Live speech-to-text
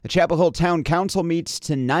The Chapel Hill Town Council meets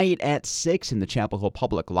tonight at 6 in the Chapel Hill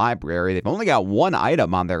Public Library. They've only got one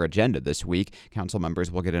item on their agenda this week. Council members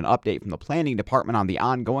will get an update from the Planning Department on the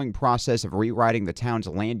ongoing process of rewriting the town's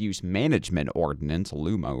Land Use Management Ordinance,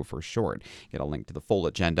 LUMO for short. Get a link to the full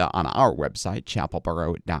agenda on our website,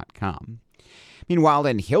 chapelboro.com. Meanwhile,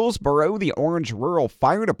 in Hillsboro, the Orange Rural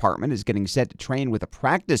Fire Department is getting set to train with a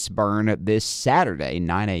practice burn this Saturday,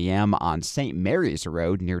 9 a.m. on St. Mary's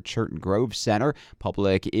Road near Churton Grove Center.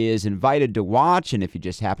 Public is invited to watch, and if you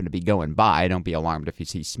just happen to be going by, don't be alarmed if you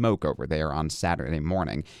see smoke over there on Saturday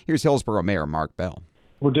morning. Here's Hillsboro Mayor Mark Bell.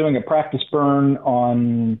 We're doing a practice burn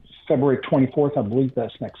on February 24th. I believe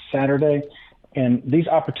that's next Saturday. And these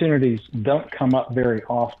opportunities don't come up very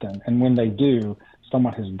often. And when they do,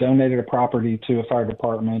 someone has donated a property to a fire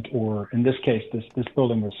department, or in this case, this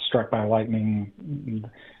building was struck by lightning in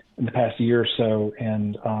the past year or so,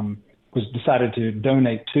 and was decided to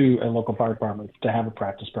donate to a local fire department to have a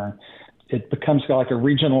practice burn. It becomes like a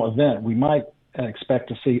regional event. We might expect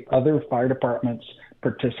to see other fire departments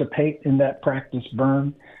participate in that practice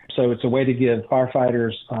burn. So it's a way to give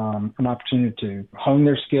firefighters an opportunity to hone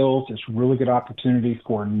their skills. It's a really good opportunity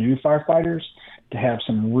for new firefighters to have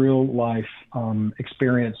some real-life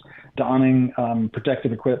experience donning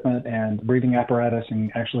protective equipment and breathing apparatus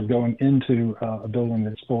and actually going into a building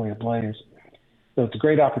that's fully ablaze. So it's a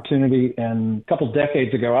great opportunity. And a couple of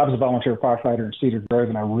decades ago, I was a volunteer firefighter in Cedar Grove,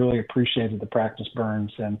 and I really appreciated the practice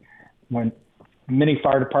burns. And when many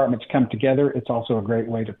fire departments come together, it's also a great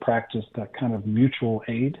way to practice that kind of mutual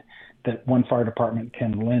aid that one fire department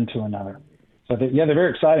can lend to another. So, they're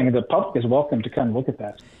very exciting, and the public is welcome to come look at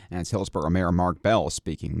that. And it's Hillsboro Mayor Mark Bell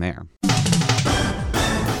speaking there.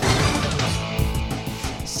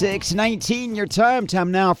 6:19, your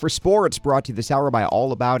time now for sports, brought to you this hour by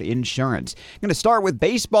All About Insurance. I'm going to start with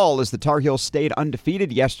baseball as the Tar Heels stayed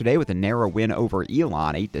undefeated yesterday with a narrow win over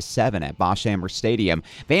Elon, 8-7 at Boschhammer Stadium.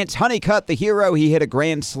 Vance Honeycutt, the hero, he hit a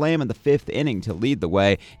grand slam in the fifth inning to lead the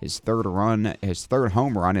way. His third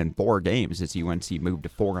home run in 4 games as UNC moved to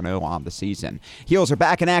 4-0 on the season. Heels are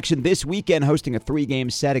back in action this weekend, hosting a 3-game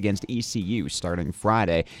set against ECU starting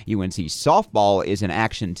Friday. UNC softball is in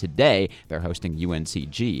action today. They're hosting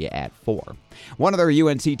UNCG at 4. One other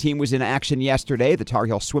UNC team was in action yesterday, the Tar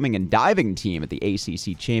Heel swimming and diving team at the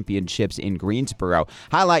ACC Championships in Greensboro.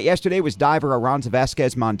 Highlight yesterday was diver Aranza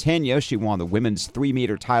Vasquez Montano. She won the women's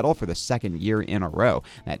 3-meter title for the second year in a row.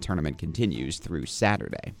 That tournament continues through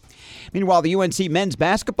Saturday. Meanwhile, the UNC men's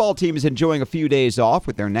basketball team is enjoying a few days off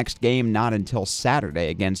with their next game not until Saturday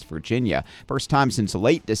against Virginia. First time since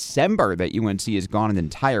late December that UNC has gone an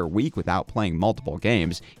entire week without playing multiple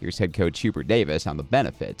games. Here's head coach Hubert Davis on the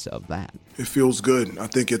benefits of that. It feels good. I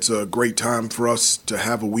think it's a great time for us to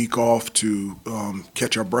have a week off to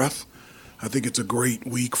catch our breath. I think it's a great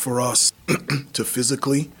week for us to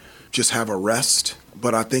physically just have a rest.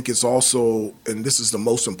 But I think it's also, and this is the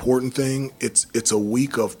most important thing, it's a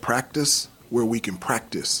week of practice where we can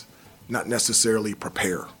practice, not necessarily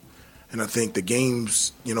prepare. And I think the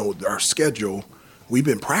games, our schedule, we've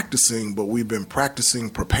been practicing, but we've been practicing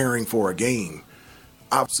preparing for a game.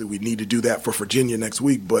 Obviously, we need to do that for Virginia next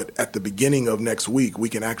week, but at the beginning of next week, we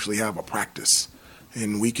can actually have a practice.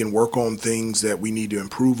 And we can work on things that we need to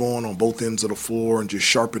improve on both ends of the floor and just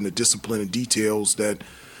sharpen the discipline and details that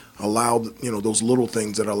allow, those little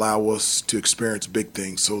things that allow us to experience big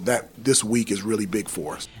things. So that this week is really big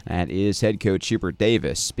for us. That is head coach Hubert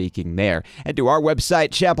Davis speaking there. Head to our website,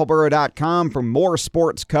 chapelboro.com, for more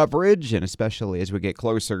sports coverage, and especially as we get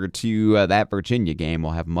closer to that Virginia game,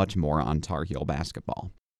 we'll have much more on Tar Heel basketball.